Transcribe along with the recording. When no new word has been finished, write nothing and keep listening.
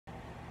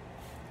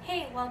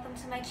welcome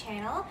to my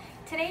channel.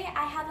 Today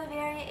I have a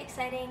very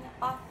exciting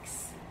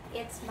box.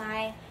 It's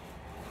my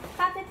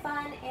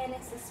FabFitFun and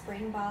it's the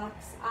spring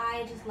box.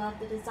 I just love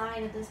the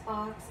design of this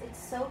box.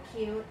 It's so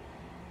cute.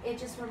 It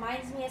just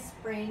reminds me of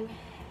spring,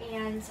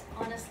 and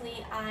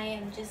honestly I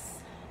am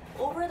just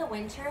over the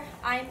winter.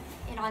 I'm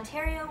in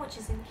Ontario, which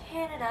is in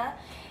Canada,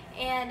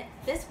 and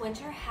this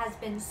winter has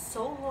been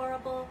so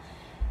horrible.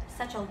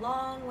 Such a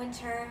long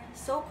winter,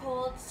 so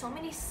cold, so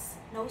many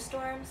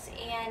snowstorms,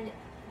 and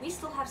we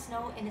still have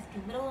snow and it's the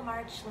middle of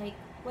March. Like,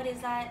 what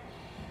is that?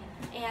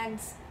 And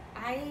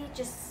I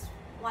just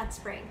want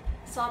spring.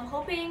 So I'm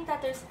hoping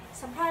that there's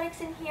some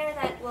products in here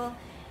that will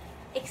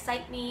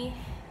excite me.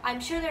 I'm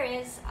sure there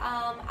is.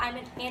 I'm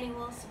an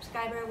annual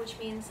subscriber, which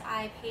means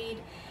I paid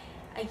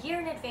a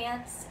year in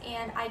advance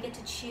and I get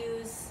to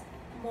choose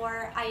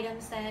more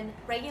items than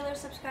regular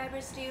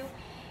subscribers do.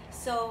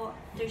 So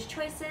there's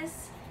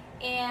choices,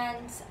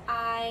 and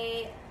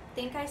I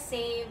think I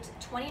saved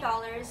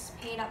 $20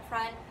 paid up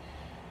front,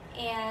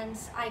 and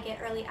I get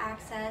early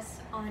access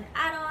on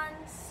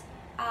add-ons,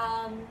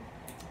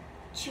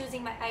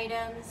 choosing my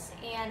items,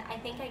 and I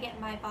think I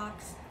get my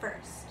box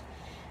first.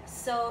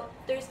 So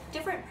there's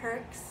different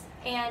perks,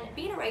 and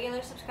being a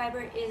regular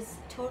subscriber is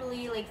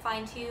totally like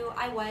fine too.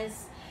 I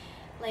was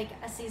like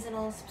a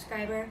seasonal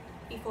subscriber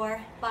before,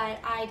 but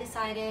I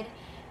decided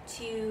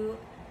to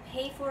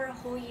pay for a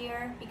whole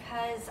year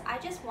because I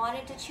just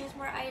wanted to choose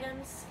more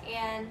items,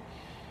 and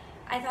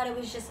I thought it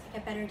was just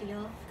like a better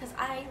deal because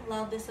I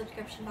love this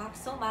subscription box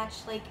so much.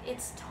 Like,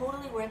 it's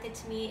totally worth it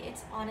to me.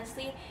 It's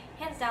honestly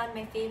hands down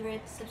my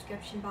favorite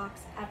subscription box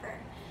ever.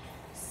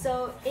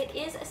 So it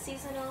is a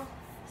seasonal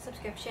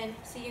subscription,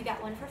 so you get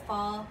one for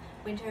fall,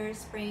 winter,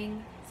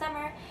 spring,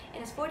 summer,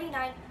 and it's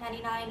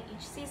 $49.99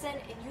 each season,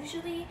 and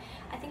usually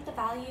I think the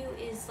value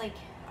is like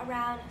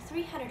around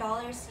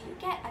 $300, so you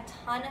get a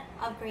ton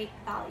of great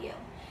value.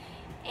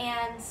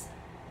 And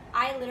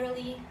I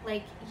literally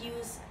like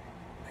use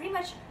pretty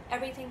much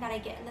everything that I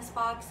get in this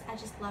box. I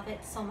just love it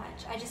so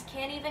much. I just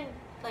can't even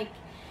like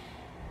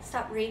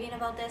stop raving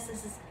about this.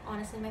 This is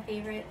honestly my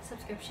favorite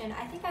subscription.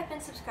 I think I've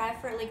been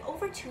subscribed for like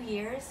over 2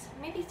 years,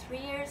 maybe 3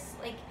 years.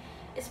 Like,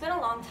 it's been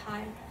a long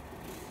time.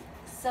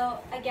 So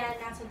again,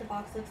 that's what the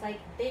box looks like.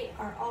 They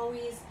are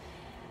always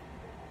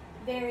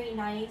very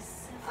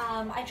nice.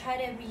 I try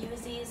to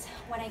reuse these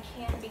when I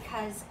can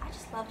because I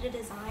just love the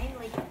design.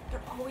 Like,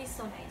 they're always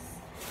so nice.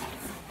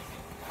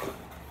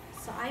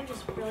 So I'm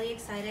just really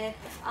excited.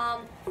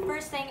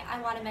 First thing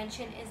I want to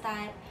mention is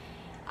that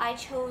I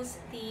chose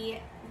the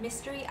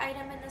mystery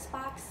item in this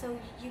box. So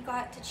you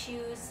got to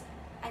choose,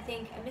 I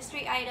think, a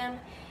mystery item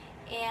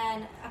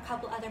and a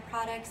couple other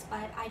products,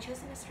 but I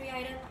chose a mystery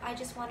item. I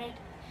just wanted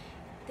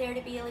there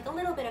to be like a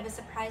little bit of a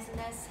surprise in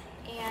this,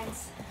 and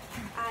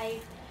I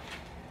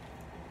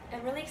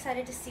am really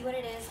excited to see what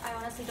it is. I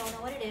honestly don't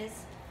know what it is.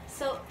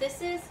 So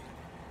this is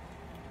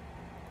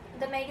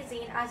the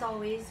magazine. As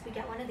always, we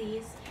get one of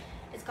these.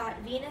 It's got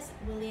Venus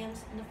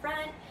Williams in the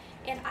front,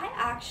 and I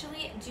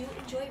actually do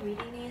enjoy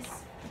reading these.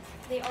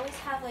 They always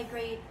have like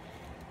great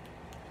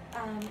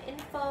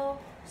info.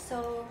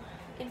 So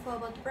info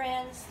about the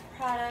brands,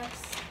 the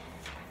products.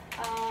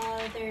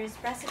 There's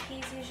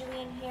recipes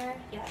usually in here.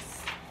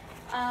 Yes.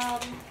 I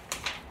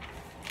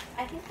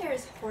think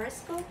there's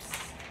horoscopes.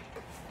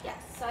 Yes,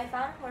 so I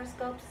found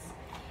horoscopes.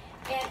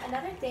 And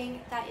another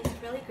thing that is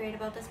really great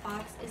about this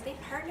box is they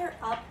partner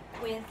up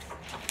with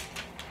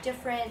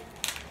different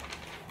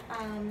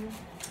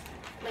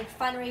like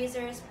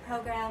fundraisers,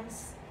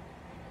 programs,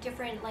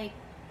 different like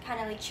kind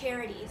of like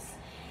charities.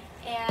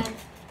 And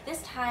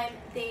this time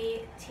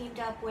they teamed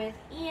up with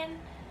Ian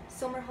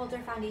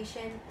Somerhalder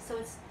Foundation. So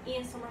it's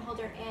Ian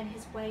Somerhalder and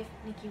his wife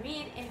Nikki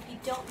Reed. And if you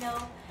don't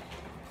know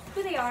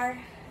who they are,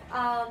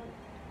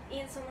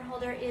 Ian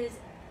Somerhalder is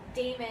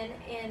Damon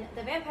in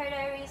The Vampire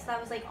Diaries.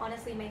 That was like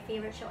honestly my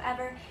favorite show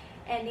ever.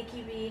 And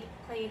Nikki Reed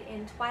played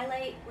in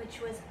Twilight, which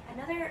was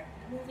another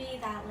movie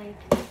that like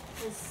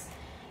was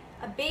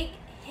a big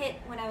hit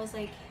when I was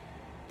like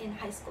in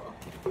high school.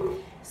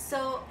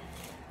 So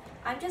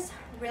I'm just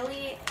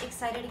really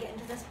excited to get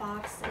into this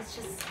box. It's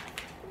just,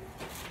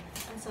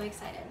 I'm so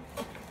excited.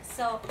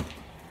 So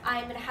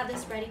I'm gonna have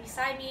this ready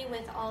beside me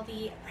with all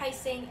the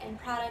pricing and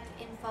product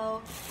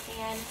info,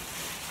 and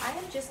I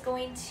am just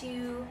going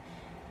to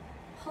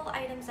pull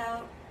items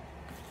out.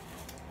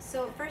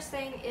 So first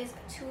thing is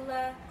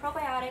Tula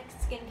Probiotic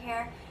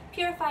Skincare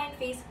Purifying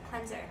Face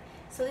Cleanser.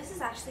 So this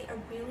is actually a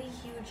really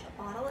huge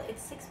bottle.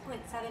 It's 6.7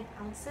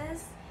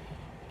 ounces,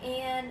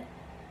 and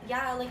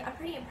yeah, like I'm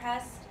pretty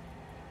impressed.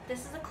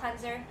 This is a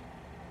cleanser.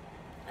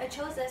 I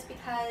chose this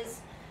because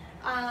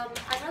I'm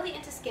really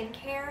into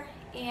skincare,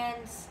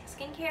 and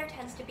skincare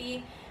tends to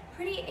be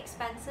pretty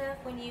expensive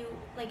when you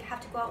like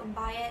have to go out and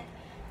buy it.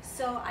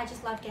 So I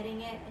just love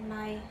getting it in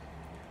my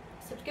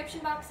subscription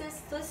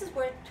boxes. So this is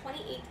worth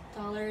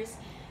 $28.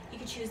 You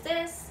could choose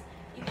this.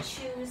 You could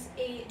choose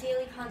a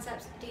Daily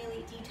Concepts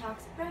Daily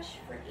Detox Brush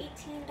for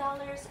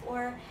 $18,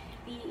 or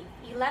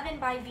the 11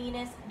 by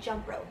Venus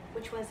Jump Rope,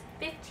 which was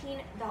 $15.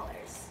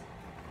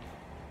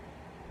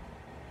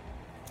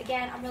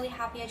 again, I'm really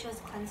happy I chose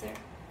a cleanser.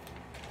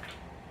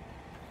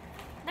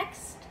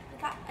 Next,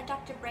 we got a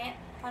Dr. Brandt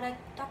product.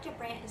 Dr.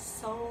 Brandt is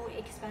so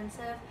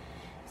expensive,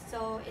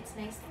 so it's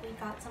nice that we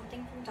got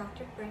something from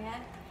Dr.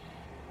 Brandt.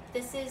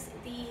 This is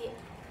the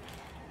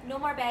No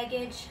More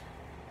Baggage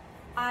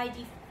Eye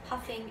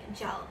Depuffing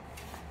Gel.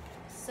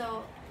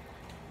 So,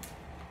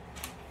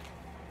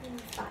 let me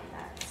find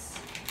that.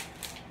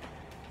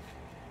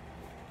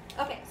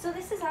 Okay, so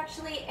this is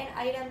actually an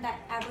item that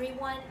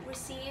everyone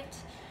received.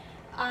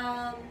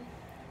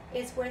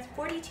 It's worth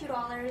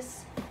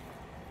 $42.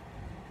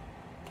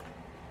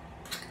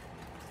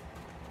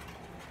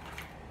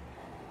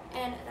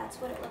 And that's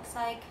what it looks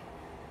like.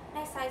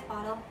 Nice size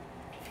bottle.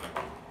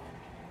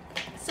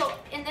 So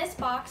in this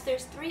box,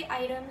 there's 3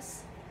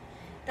 items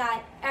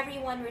that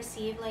everyone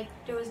received, like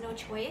there was no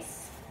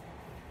choice.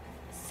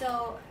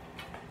 So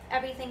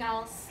everything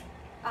else,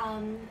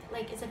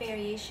 like is a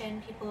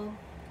variation people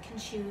can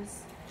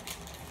choose.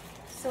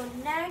 So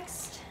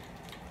next,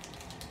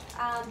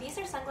 these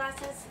are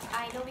sunglasses.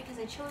 I know because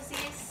I chose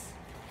these.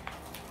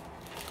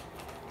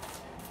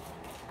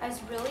 I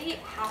was really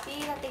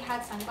happy that they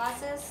had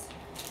sunglasses.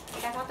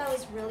 Like I thought that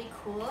was really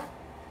cool.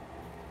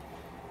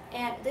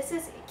 And this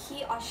is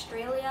Key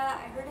Australia.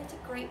 I heard it's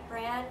a great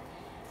brand.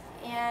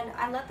 And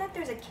I love that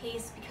there's a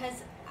case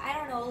because, I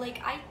don't know,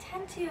 like I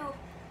tend to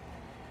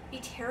be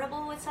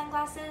terrible with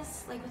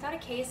sunglasses. Like without a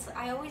case,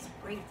 I always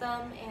break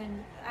them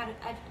and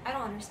I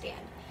don't understand.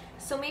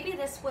 So maybe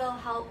this will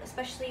help,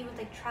 especially with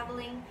like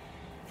traveling.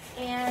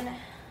 And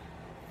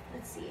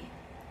let's see.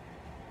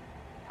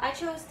 I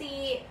chose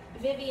the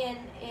Vivian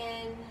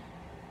in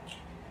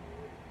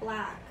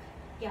black.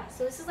 Yeah,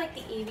 so this is like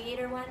the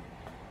aviator one.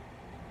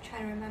 I'm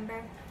trying to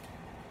remember.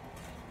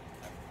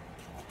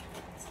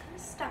 It's kind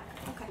of stuck.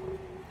 Okay.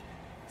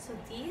 So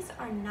these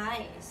are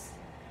nice.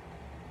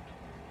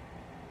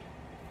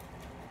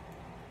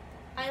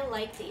 I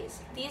like these.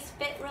 These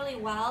fit really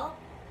well.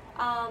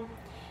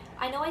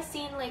 I know I've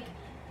seen like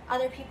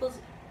other people's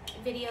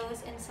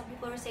videos and some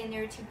people were saying they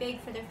were too big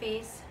for their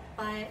face,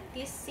 but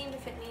these seem to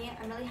fit me.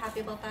 I'm really happy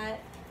about that.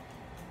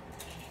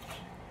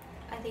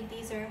 I think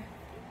these are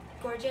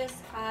gorgeous.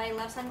 I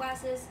love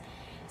sunglasses.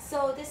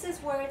 So this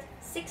is worth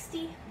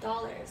 $60.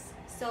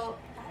 So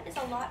that is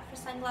a lot for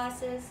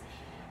sunglasses.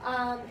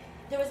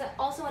 There was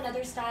also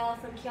another style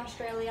from Key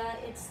Australia.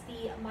 It's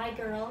the My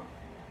Girl,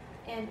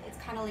 and it's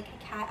kind of like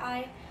a cat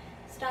eye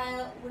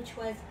style, which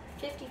was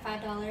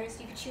 $55.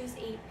 You could choose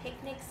a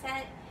picnic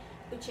set,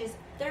 which is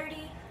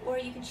 $30, or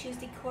you can choose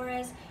the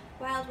Korres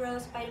Wild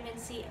Rose Vitamin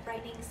C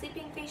Brightening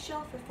Sleeping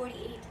Facial for $48.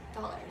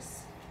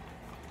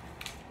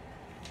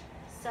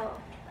 So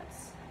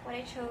that's what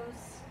I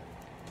chose.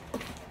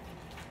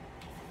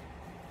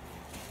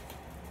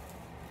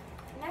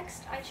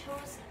 Next, I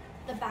chose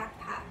the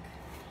backpack.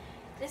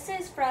 This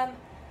is from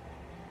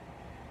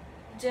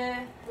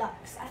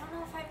Deluxe. I don't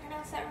know if I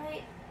pronounced that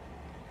right.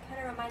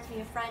 Kind of reminds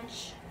me of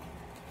French.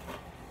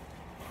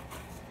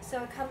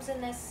 So it comes in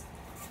this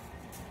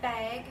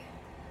bag,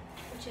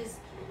 which is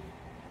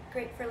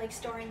great for like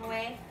storing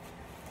away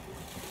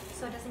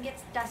so it doesn't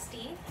get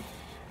dusty.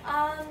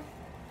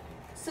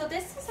 So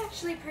this is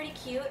actually pretty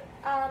cute.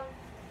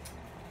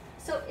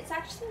 So it's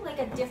actually like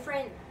a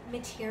different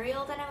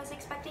material than I was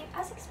expecting. I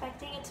was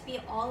expecting it to be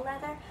all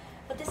leather,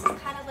 but this is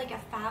kind of like a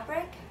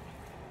fabric,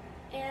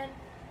 and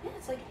yeah,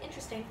 it's like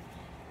interesting.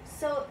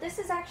 So this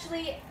is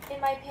actually,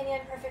 in my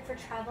opinion, perfect for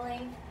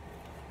traveling.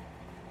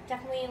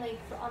 Definitely like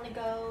for on the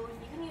go.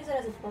 You can use it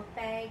as a book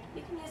bag.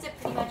 You can use it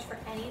pretty much for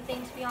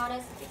anything, to be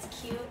honest. It's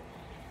cute.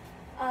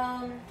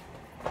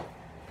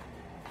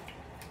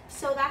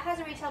 So that has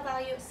a retail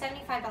value of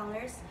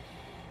 $75.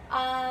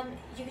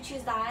 You could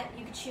choose that.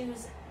 You could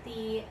choose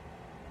the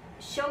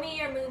Show Me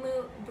Your Moo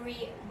Moo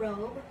Brie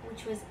robe,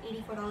 which was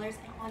 $84. And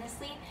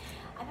honestly,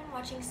 I've been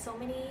watching so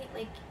many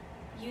like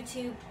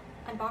YouTube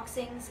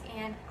unboxings,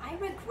 and I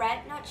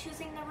regret not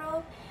choosing the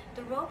robe.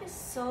 The robe is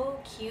so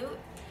cute.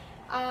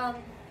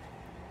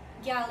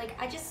 Yeah, like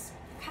I just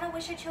kind of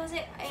wish I chose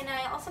it, and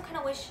I also kind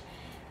of wish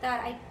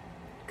that I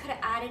could have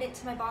added it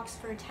to my box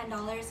for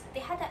 $10.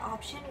 They had that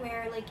option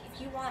where like if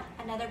you want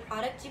another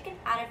product, you can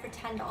add it for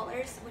 $10,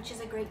 which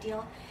is a great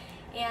deal.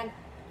 And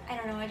I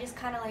don't know, I just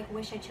kind of like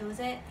wish I chose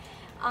it.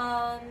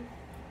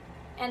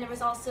 And there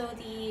was also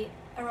the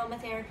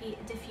aromatherapy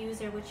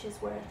diffuser, which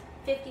is worth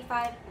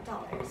 $55.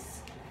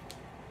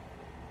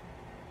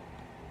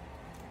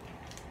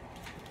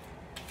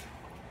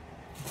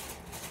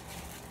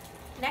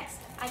 Next,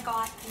 I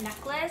got a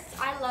necklace.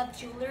 I love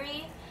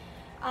jewelry.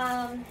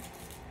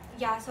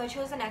 Yeah, so I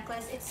chose a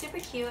necklace. It's super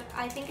cute.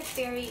 I think it's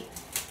very,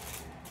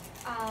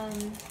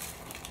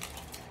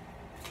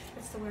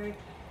 what's the word?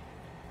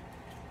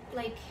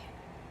 Like,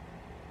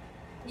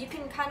 you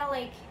can kind of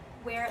like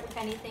wear it with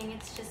anything.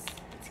 It's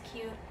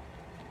cute.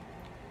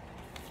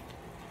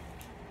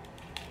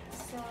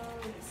 So,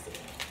 let me see.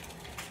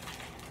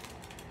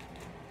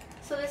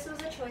 So this was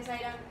a choice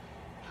item.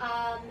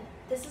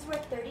 This is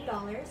worth $30.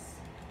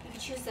 You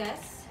could choose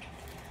this.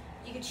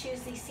 You could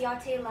choose the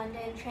Ciate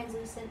London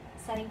Translucent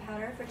Setting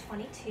Powder for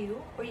 $22,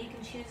 or you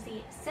can choose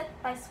the Sip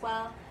by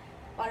Swell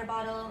water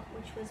bottle,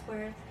 which was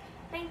worth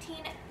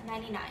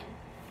 $19.99.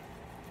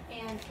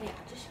 And yeah,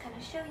 just kind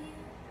of show you.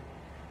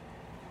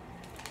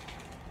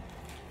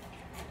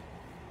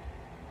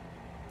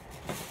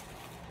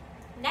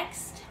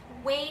 Next,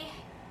 Way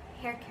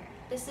Hair Care.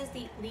 This is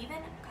the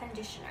leave-in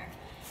conditioner.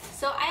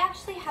 So I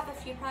actually have a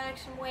few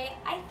products from Way.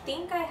 I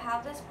think I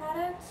have this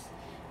product,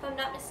 if I'm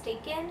not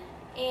mistaken,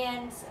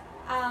 and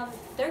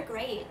they're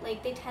great.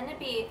 Like, they tend to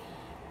be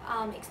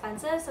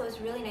expensive, so it's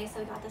really nice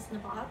that I got this in the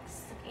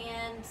box.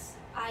 And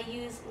I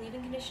use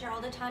leave-in conditioner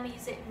all the time. I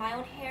use it in my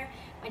own hair,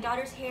 my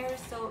daughter's hair,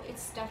 so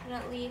it's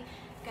definitely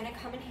gonna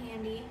come in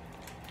handy.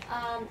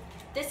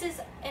 This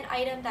is an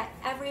item that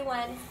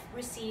everyone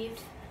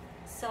received,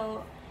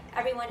 so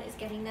everyone is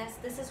getting this.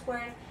 This is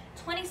worth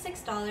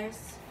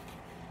 $26.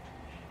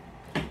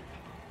 And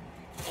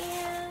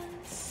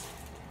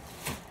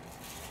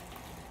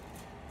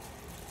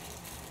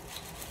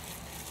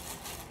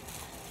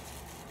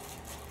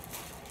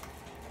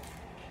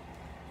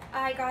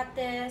I got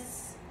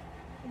this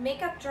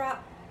makeup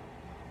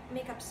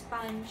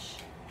sponge.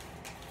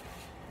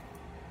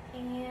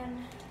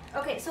 And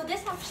okay, so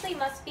this actually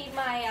must be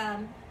my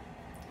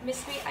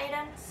mystery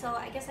item, so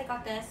I guess I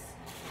got this.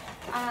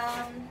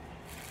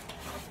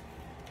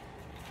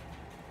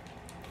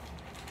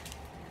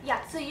 Yeah,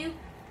 so you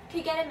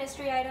could get a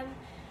mystery item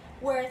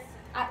worth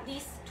at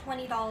least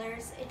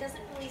 $20. It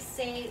doesn't really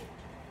say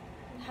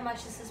how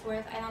much this is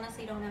worth. I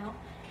honestly don't know.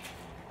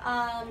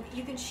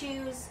 You can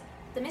choose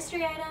the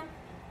mystery item.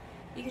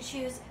 You could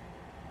choose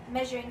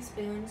measuring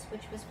spoons,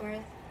 which was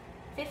worth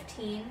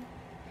 $15.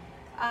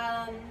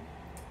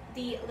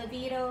 The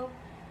Libido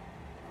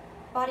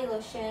body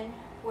lotion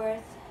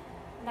worth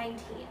 $19.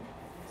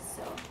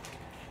 So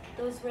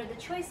those were the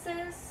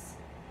choices.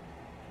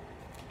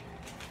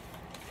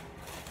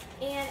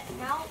 And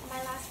now my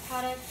last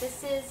product.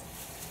 This is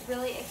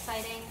really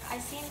exciting.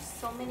 I've seen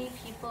so many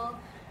people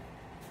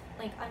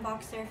like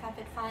unbox their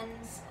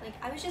FabFitFuns. Like,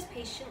 I was just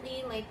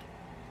patiently like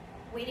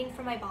waiting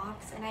for my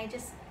box, and I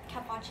just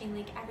kept watching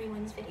like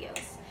everyone's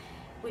videos,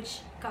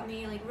 which got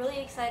me like really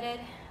excited.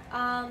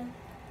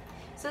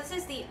 So this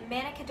is the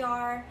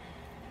Manicadar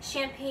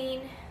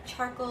Champagne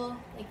Charcoal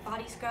like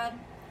body scrub,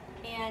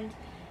 and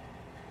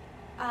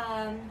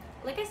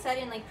like I said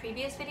in like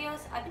previous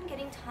videos, I've been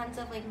getting tons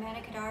of like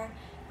Manicadar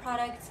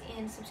products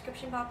in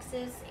subscription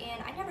boxes,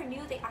 and I never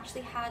knew they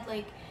actually had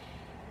like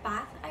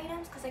bath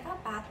items, because I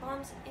got bath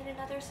bombs in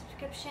another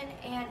subscription,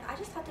 and I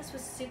just thought this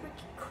was super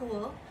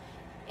cool,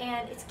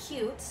 and it's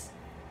cute.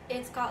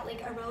 It's got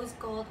like a rose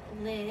gold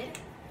lid,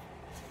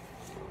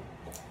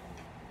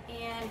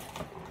 and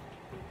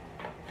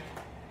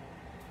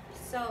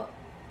so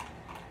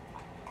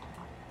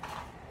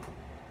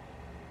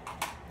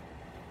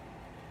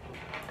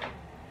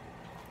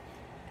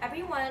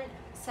everyone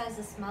says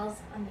it smells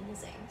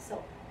amazing.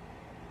 So,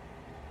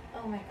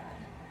 oh my god.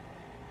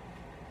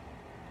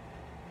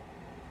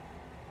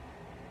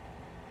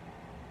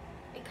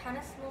 It kind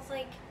of smells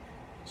like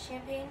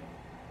champagne.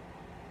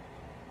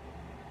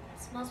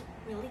 It smells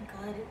really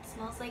good. It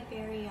smells like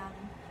very,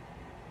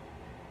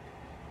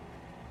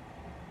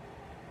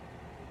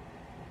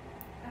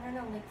 I don't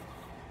know, like,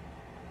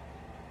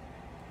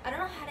 I don't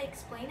know how to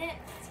explain it.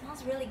 It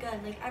smells really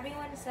good. Like,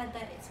 everyone said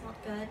that it smelled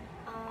good.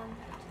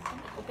 Just let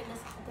me open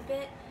this up a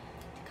bit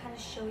to kind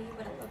of show you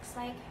what it looks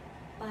like.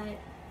 But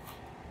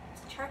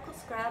it's a charcoal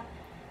scrub,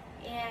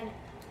 and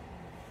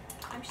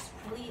I'm just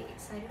really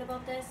excited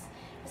about this.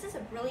 This is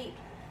a really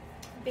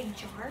big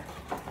jar,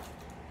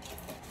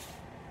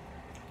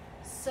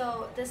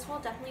 so this will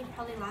definitely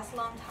probably last a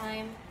long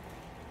time.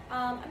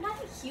 I'm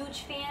not a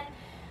huge fan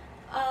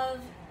of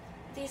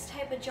these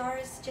type of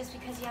jars, just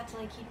because you have to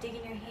like keep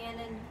digging your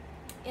hand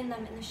in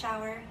them in the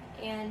shower,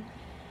 and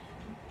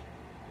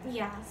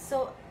yeah,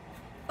 so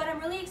but I'm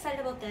really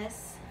excited about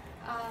this.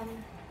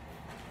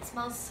 It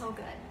smells so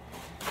good.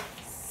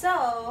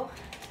 So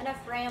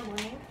enough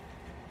rambling.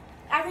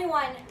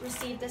 Everyone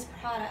received this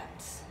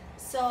product,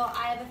 so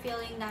I have a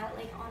feeling that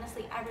like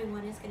honestly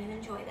everyone is going to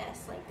enjoy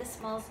this. Like, this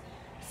smells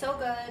so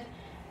good.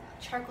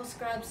 Charcoal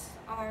scrubs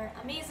are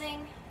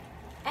amazing,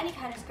 any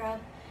kind of scrub.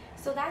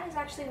 So that is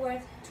actually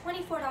worth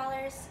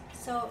 $24.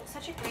 So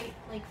such a great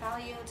like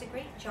value. It's a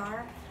great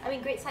jar. I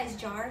mean, great size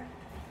jar.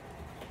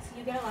 So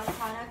you get a lot of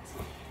product.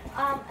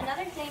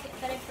 Another thing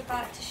that I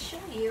forgot to show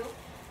you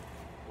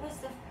was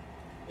the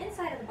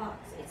inside of the box.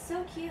 It's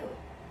so cute.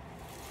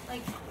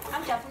 Like,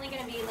 I'm definitely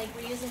gonna be like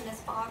reusing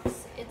this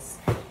box. It's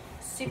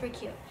super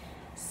cute.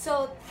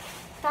 So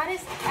that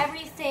is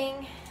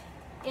everything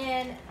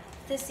in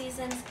this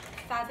season's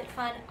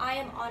FabFitFun. I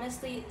am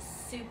honestly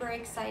super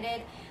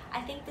excited.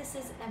 I think this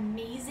is an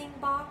amazing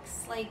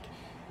box. Like,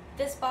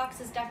 this box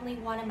is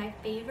definitely one of my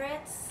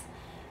favorites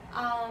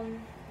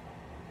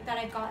that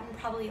I've gotten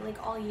probably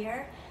like all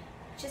year,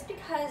 just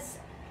because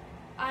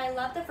I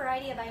love the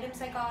variety of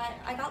items I got.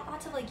 I got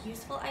lots of like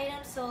useful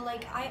items, so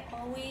like I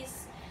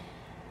always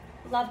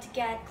love to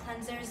get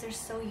cleansers. They're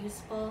so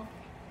useful.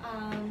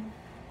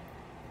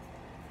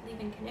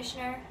 Leave-in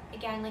conditioner,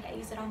 again, like I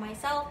use it on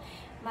myself,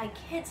 my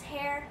kids'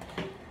 hair.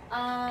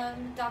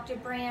 Dr.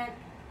 Brandt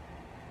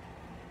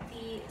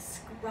the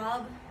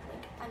scrub,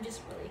 like I'm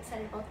just really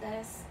excited about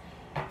this.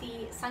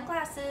 The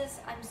sunglasses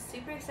I'm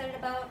super excited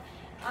about.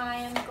 I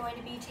am going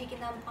to be taking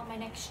them on my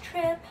next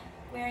trip,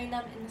 wearing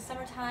them in the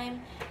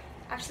summertime.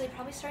 Actually,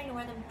 probably starting to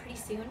wear them pretty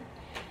soon.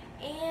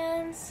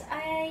 And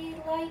I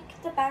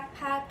like the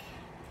backpack.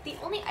 The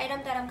only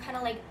item that I'm kind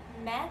of like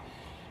meh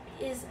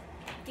is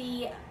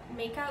the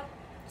makeup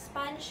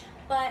sponge,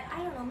 but I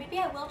don't know, maybe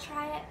I will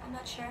try it, I'm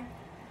not sure.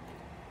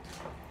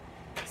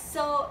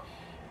 So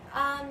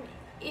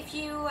if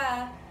you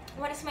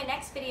want to see my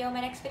next video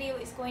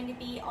is going to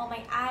be all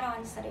my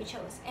add-ons that I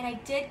chose, and I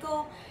did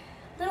go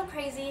a little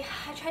crazy.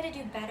 I tried to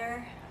do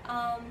better.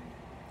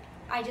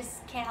 I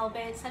just can't help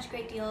it, such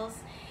great deals,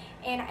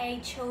 and I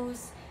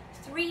chose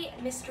 3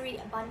 mystery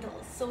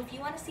bundles. So if you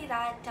want to see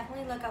that,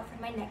 definitely look out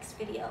for my next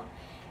video.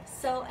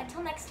 So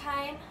until next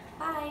time,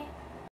 bye!